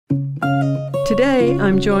Today,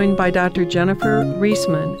 I'm joined by Dr. Jennifer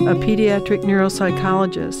Reeseman, a pediatric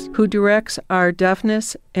neuropsychologist who directs our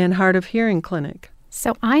Deafness and Hard of Hearing Clinic.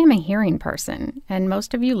 So I am a hearing person, and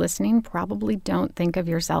most of you listening probably don't think of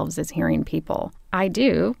yourselves as hearing people. I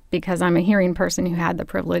do, because I'm a hearing person who had the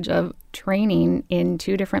privilege of training in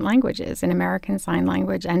 2 different languages, in American Sign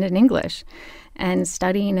Language and in English, and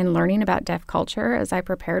studying and learning about deaf culture as I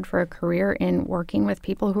prepared for a career in working with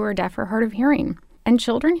people who are deaf or hard of hearing. And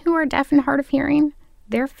children who are deaf and hard of hearing,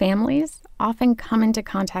 their families often come into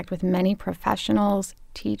contact with many professionals,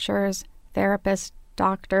 teachers, therapists,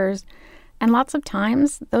 doctors, and lots of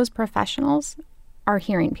times those professionals are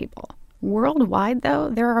hearing people. Worldwide,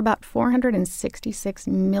 though, there are about 466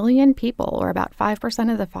 million people, or about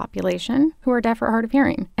 5% of the population, who are deaf or hard of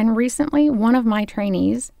hearing. And recently, one of my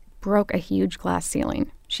trainees broke a huge glass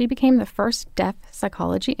ceiling. She became the first deaf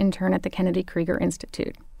psychology intern at the Kennedy Krieger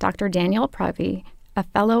Institute. Dr. Danielle Previ, a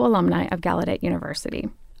fellow alumni of Gallaudet University.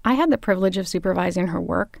 I had the privilege of supervising her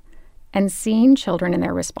work and seeing children in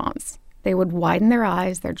their response. They would widen their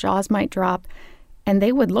eyes, their jaws might drop, and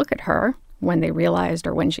they would look at her when they realized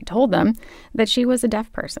or when she told them that she was a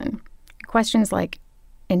deaf person. Questions like,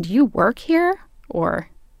 "And do you work here?" Or,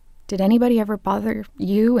 "Did anybody ever bother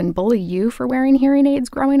you and bully you for wearing hearing aids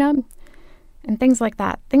growing up?" And things like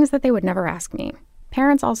that, things that they would never ask me.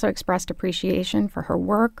 Parents also expressed appreciation for her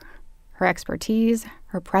work, her expertise,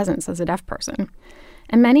 her presence as a deaf person.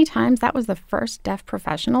 And many times that was the first deaf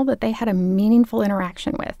professional that they had a meaningful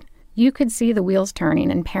interaction with. You could see the wheels turning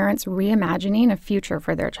and parents reimagining a future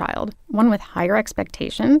for their child, one with higher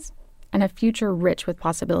expectations and a future rich with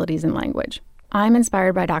possibilities in language. I'm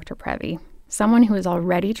inspired by Dr. Previ, someone who is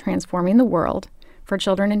already transforming the world for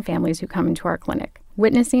children and families who come into our clinic.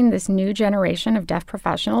 Witnessing this new generation of deaf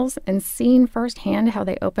professionals and seeing firsthand how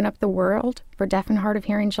they open up the world for deaf and hard of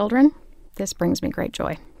hearing children, this brings me great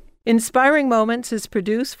joy. Inspiring Moments is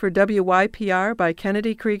produced for WYPR by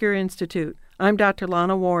Kennedy Krieger Institute. I'm Dr.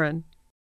 Lana Warren.